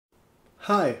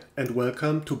Hi and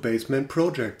welcome to Basement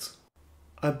Projects.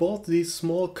 I bought these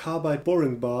small carbide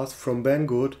boring bars from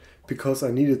Banggood because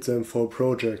I needed them for a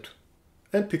project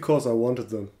and because I wanted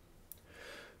them.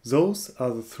 Those are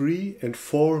the 3 and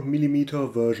 4 millimeter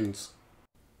versions.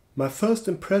 My first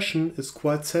impression is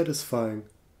quite satisfying.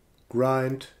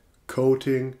 Grind,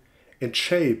 coating and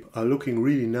shape are looking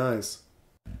really nice.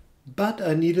 But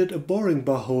I needed a boring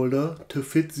bar holder to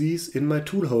fit these in my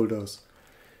tool holders.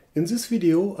 In this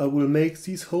video I will make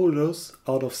these holders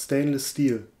out of stainless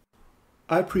steel.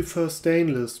 I prefer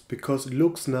stainless because it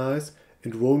looks nice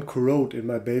and won't corrode in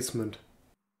my basement.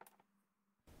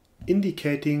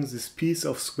 Indicating this piece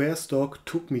of square stock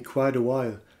took me quite a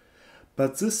while,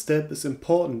 but this step is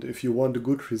important if you want a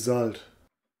good result.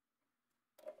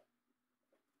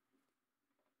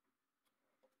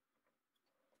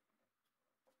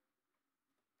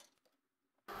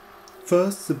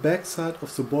 First, the backside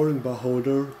of the boring bar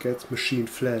holder gets machined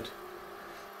flat.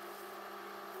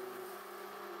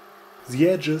 The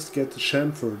edges get the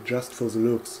chamfer just for the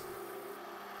looks.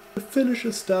 The finish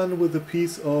is done with a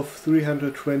piece of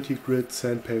 320 grit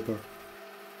sandpaper.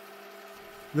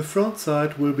 The front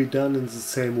side will be done in the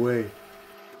same way.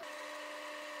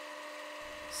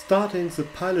 Starting the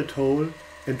pilot hole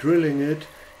and drilling it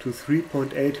to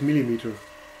 3.8 mm.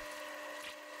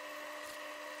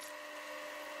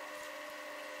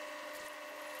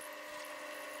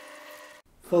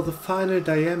 For the final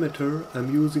diameter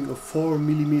I'm using a 4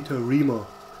 mm reamer.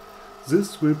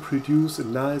 This will produce a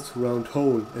nice round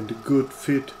hole and a good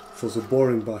fit for the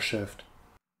boring bar shaft.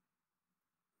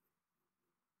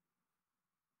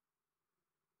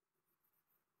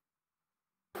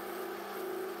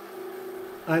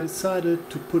 I decided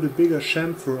to put a bigger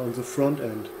chamfer on the front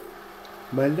end.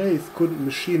 My lathe couldn't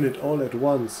machine it all at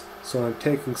once, so I'm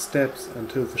taking steps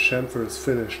until the chamfer is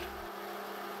finished.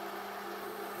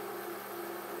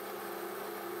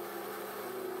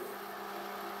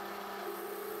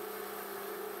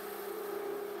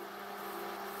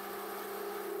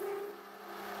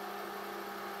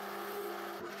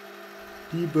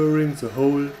 Deburring the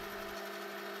hole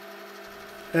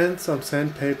and some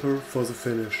sandpaper for the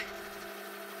finish.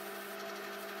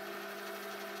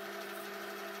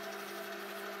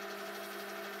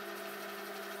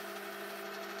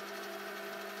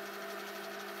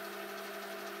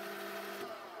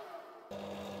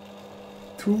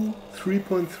 Two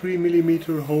 3.3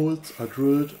 mm holes are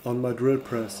drilled on my drill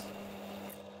press.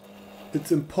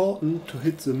 It's important to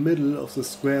hit the middle of the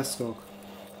square stock,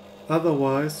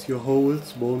 otherwise your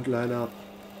holes won't line up.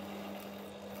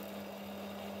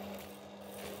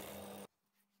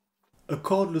 A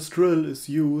cordless drill is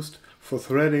used for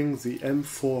threading the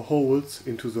M4 holes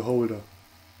into the holder.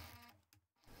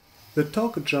 The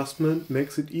torque adjustment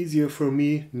makes it easier for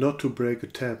me not to break a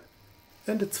tab,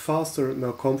 and it's faster and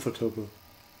more comfortable.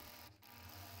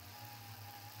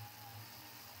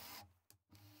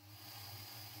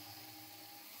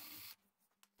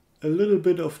 A little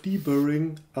bit of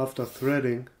deburring after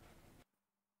threading,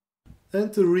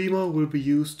 and the reamer will be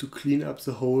used to clean up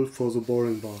the hole for the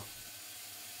boring bar.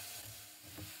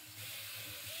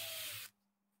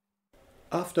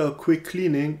 After a quick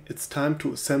cleaning, it's time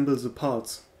to assemble the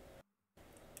parts.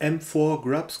 M4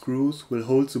 grub screws will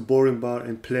hold the boring bar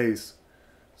in place.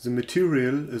 The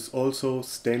material is also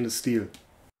stainless steel.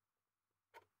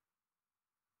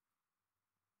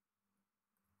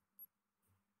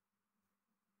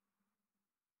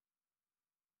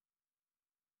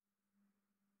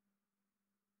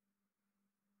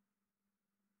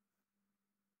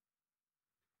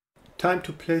 Time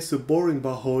to place the boring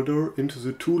bar holder into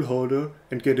the tool holder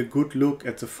and get a good look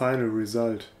at the final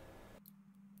result.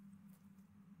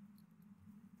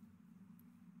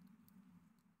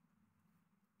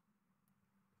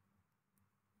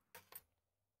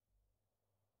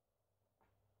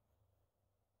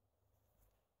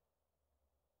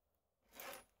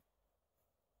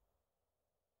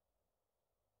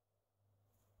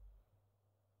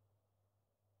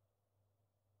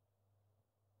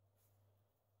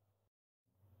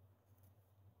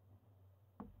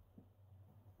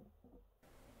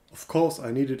 Of course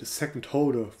I needed a second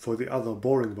holder for the other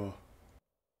boring bar.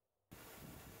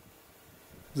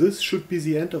 This should be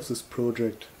the end of this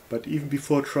project, but even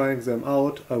before trying them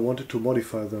out I wanted to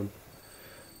modify them.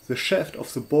 The shaft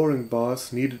of the boring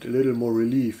bars needed a little more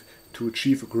relief to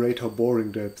achieve a greater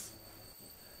boring depth.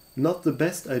 Not the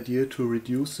best idea to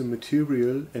reduce the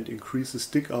material and increase the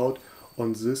stick out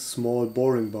on this small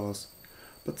boring bars,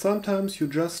 but sometimes you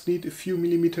just need a few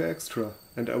millimeter extra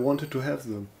and I wanted to have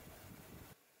them.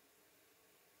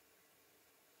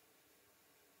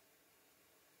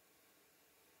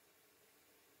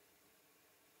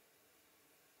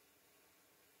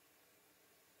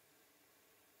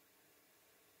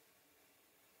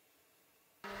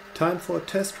 Time for a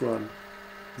test run.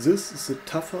 This is a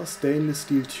tougher stainless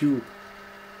steel tube.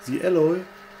 The alloy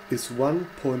is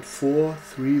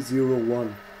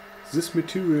 1.4301. This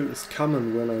material is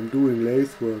common when I'm doing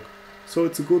lathe work, so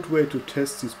it's a good way to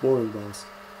test these boring bars.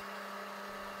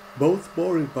 Both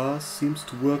boring bars seems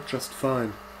to work just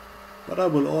fine, but I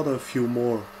will order a few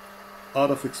more.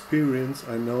 Out of experience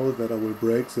I know that I will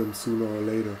break them sooner or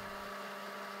later.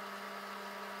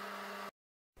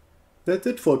 That's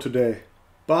it for today.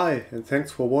 Bye and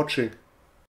thanks for watching.